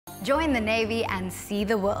Join the Navy and see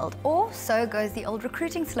the world, or so goes the old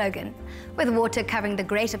recruiting slogan. With water covering the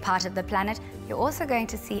greater part of the planet, you're also going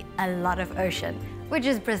to see a lot of ocean, which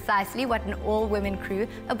is precisely what an all-women crew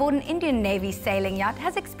aboard an Indian Navy sailing yacht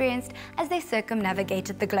has experienced as they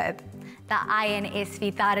circumnavigated the globe. The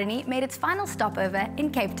INSV Tarini made its final stopover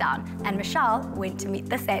in Cape Town, and Mishal went to meet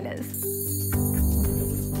the sailors.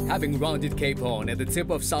 Having rounded Cape Horn at the tip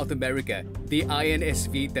of South America, the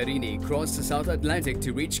INSV Tarini crossed the South Atlantic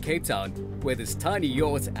to reach Cape Town, where this tiny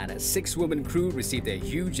yacht and a 6-woman crew received a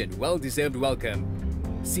huge and well-deserved welcome.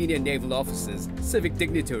 Senior naval officers, civic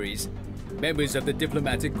dignitaries, members of the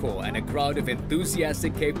diplomatic corps and a crowd of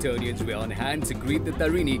enthusiastic Cape Townians were on hand to greet the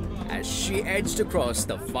Tarini as she edged across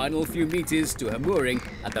the final few meters to her mooring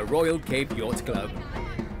at the Royal Cape Yacht Club.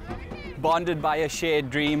 Bonded by a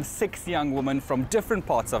shared dream, 6 young women from different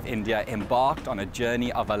parts of India embarked on a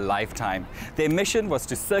journey of a lifetime. Their mission was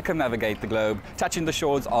to circumnavigate the globe, touching the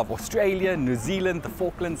shores of Australia, New Zealand, the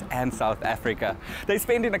Falklands and South Africa. They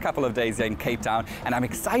spent in a couple of days here in Cape Town, and I'm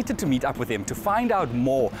excited to meet up with them to find out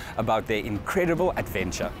more about their incredible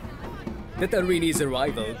adventure. The Tarini's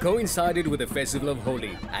arrival coincided with the Festival of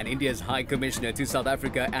Holi, and India's High Commissioner to South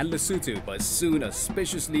Africa and Lesotho was soon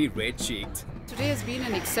auspiciously red-cheeked. Today has been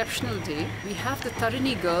an exceptional day. We have the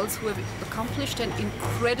Tarini girls who have accomplished an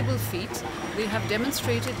incredible feat. They have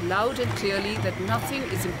demonstrated loud and clearly that nothing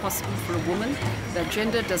is impossible for a woman, that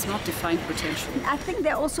gender does not define potential. I think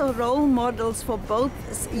they're also role models for both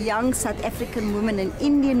young South African women and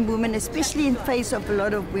Indian women, especially in face of a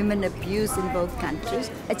lot of women abuse in both countries.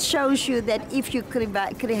 It shows you that if you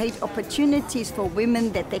create opportunities for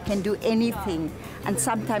women, that they can do anything, and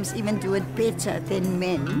sometimes even do it better than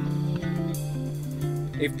men.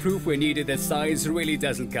 If proof were needed that size really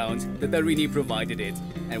doesn't count, the Tarini provided it.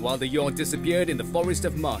 And while the yacht disappeared in the forest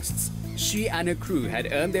of masts, she and her crew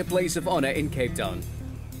had earned their place of honor in Cape Town.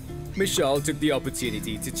 Mishal took the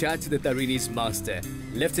opportunity to chat to the Tarini's master,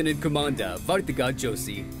 Lieutenant Commander Vartika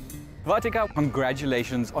Joshi. Vartika,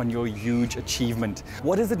 congratulations on your huge achievement.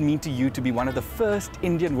 What does it mean to you to be one of the first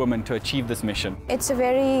Indian women to achieve this mission? It's a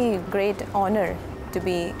very great honor to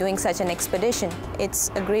be doing such an expedition.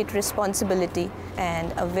 It's a great responsibility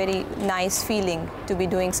and a very nice feeling to be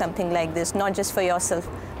doing something like this, not just for yourself,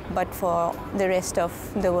 but for the rest of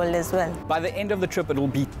the world as well. By the end of the trip, it will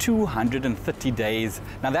be 230 days.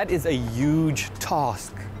 Now that is a huge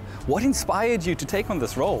task. What inspired you to take on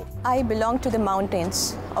this role? I belong to the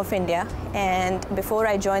mountains of India, and before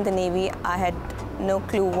I joined the Navy, I had no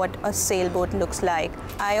clue what a sailboat looks like.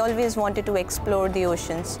 I always wanted to explore the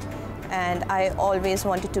oceans, and I always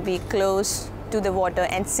wanted to be close to the water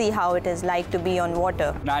and see how it is like to be on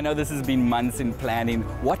water. Now I know this has been months in planning.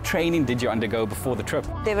 What training did you undergo before the trip?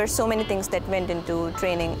 There were so many things that went into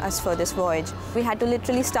training us for this voyage. We had to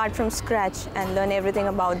literally start from scratch and learn everything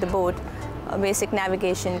about the boat, basic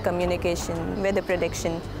navigation, communication, weather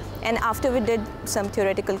prediction. And after we did some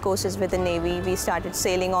theoretical courses with the Navy, we started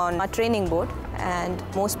sailing on a training boat, and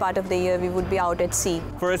most part of the year we would be out at sea.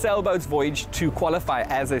 For a sailboat's voyage to qualify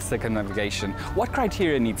as a circumnavigation, what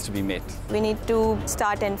criteria needs to be met? We need to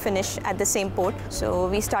start and finish at the same port. So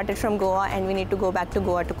we started from Goa and we need to go back to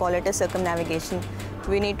Goa to call it a circumnavigation.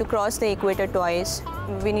 We need to cross the equator twice.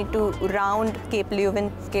 We need to round Cape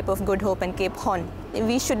Leuven, Cape of Good Hope and Cape Horn.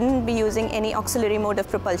 We shouldn't be using any auxiliary mode of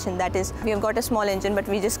propulsion. That is, we have got a small engine, but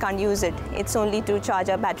we just can't use it. It's only to charge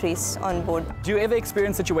our batteries on board. Do you ever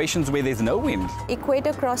experience situations where there's no wind?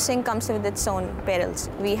 Equator crossing comes with its own perils.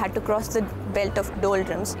 We had to cross the belt of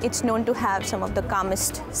doldrums. It's known to have some of the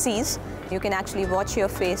calmest seas. You can actually watch your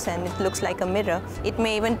face and it looks like a mirror. It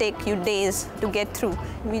may even take you days to get through.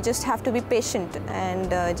 We just have to be patient and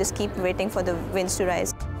just keep waiting for the winds to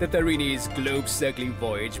rise. The Tarini's globe-circling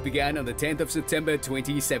voyage began on the 10th of September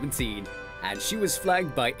 2017, and she was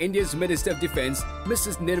flagged by India's Minister of Defence,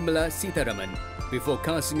 Mrs. Nirmala Sitharaman, before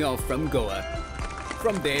casting off from Goa.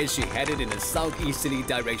 From there, she headed in a southeasterly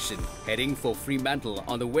direction, heading for Fremantle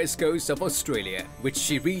on the west coast of Australia, which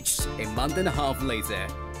she reached a month and a half later.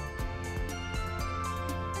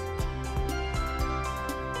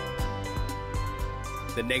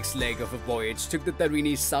 The next leg of her voyage took the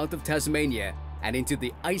Tarini south of Tasmania and into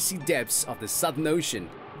the icy depths of the Southern Ocean,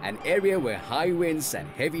 an area where high winds and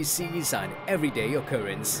heavy seas are an everyday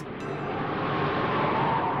occurrence.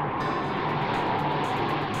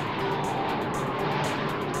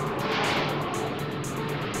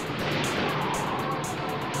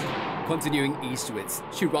 Continuing eastwards,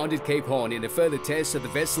 she rounded Cape Horn in a further test of the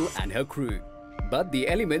vessel and her crew. But the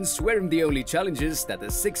elements weren't the only challenges that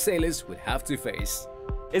the 6 sailors would have to face.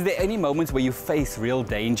 Is there any moments where you face real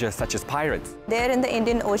danger, such as pirates? There in the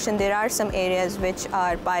Indian Ocean, there are some areas which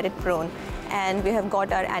are pirate prone, And we have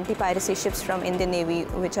got our anti-piracy ships from Indian Navy,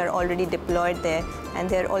 which are already deployed there, and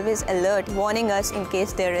they're always alert, warning us in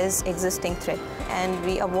case there is existing threat, and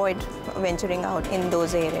we avoid venturing out in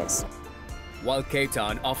those areas. While Cape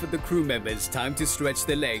Town offered the crew members time to stretch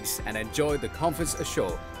their legs and enjoy the comforts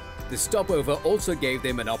ashore, the stopover also gave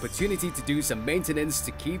them an opportunity to do some maintenance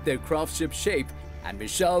to keep their craft ship shape, and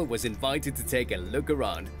Mishal was invited to take a look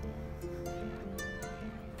around.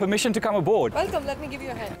 Permission to come aboard. Welcome, let me give you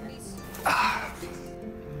a hand, please.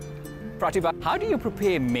 Pratibha, how do you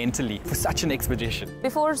prepare mentally for such an expedition?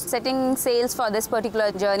 Before setting sails for this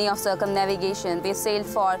particular journey of circumnavigation, we sailed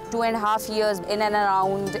for 2.5 years in and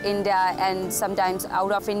around India and sometimes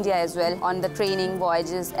out of India as well on the training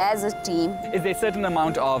voyages as a team. Is there a certain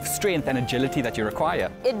amount of strength and agility that you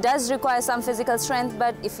require? It does require some physical strength,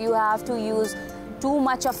 but if you have to use too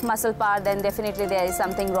much of muscle power, then definitely there is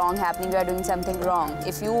something wrong happening. You are doing something wrong.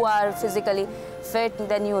 If you are physically fit,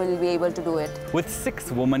 then you will be able to do it. With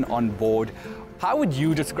 6 women on board, how would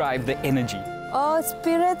you describe the energy?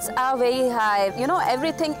 Spirits are very high. You know,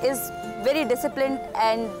 everything is very disciplined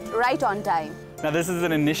and right on time. Now, this is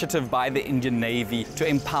an initiative by the Indian Navy to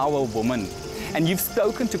empower women. And you've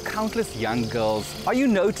spoken to countless young girls. Are you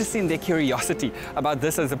noticing their curiosity about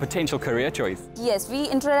this as a potential career choice? Yes, we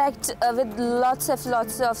interact with lots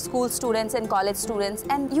of school students and college students,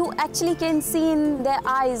 and you actually can see in their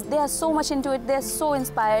eyes, they are so much into it, they're so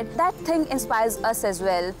inspired. That thing inspires us as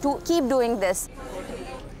well to keep doing this.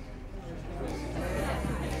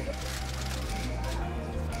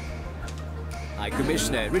 High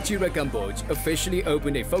Commissioner Richie Rakamboj officially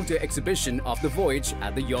opened a photo exhibition of the voyage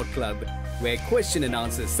at the Yacht Club, where question and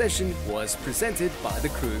answer session was presented by the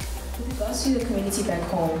crew. With regards to the community back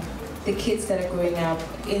home, the kids that are growing up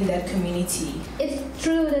in that community. It's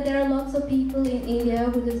true that there are lots of people in India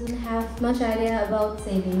who doesn't have much idea about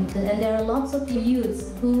sailing, and there are lots of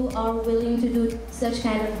youths who are willing to do such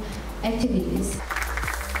kind of activities.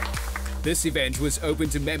 This event was open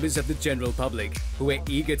to members of the general public who were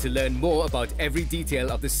eager to learn more about every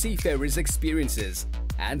detail of the seafarers' experiences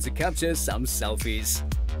and to capture some selfies.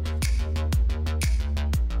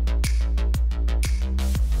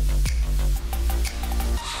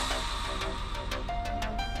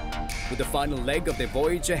 With the final leg of their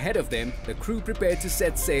voyage ahead of them, the crew prepared to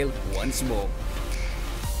set sail once more.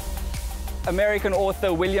 American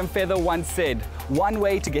author William Feather once said, "One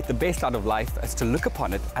way to get the best out of life is to look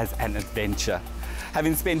upon it as an adventure."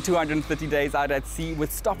 Having spent 230 days out at sea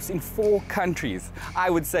with stops in 4 countries, I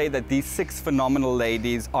would say that these 6 phenomenal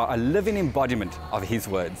ladies are a living embodiment of his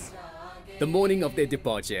words. The morning of their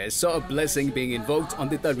departure saw a blessing being invoked on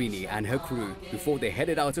the Tarini and her crew before they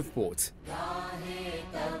headed out of port.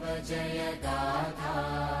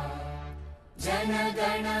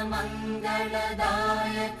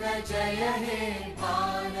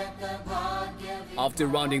 After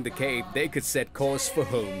rounding the Cape, they could set course for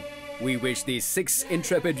home. We wish these 6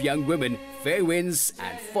 intrepid young women fair winds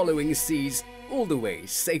and following seas all the way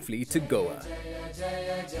safely to Goa.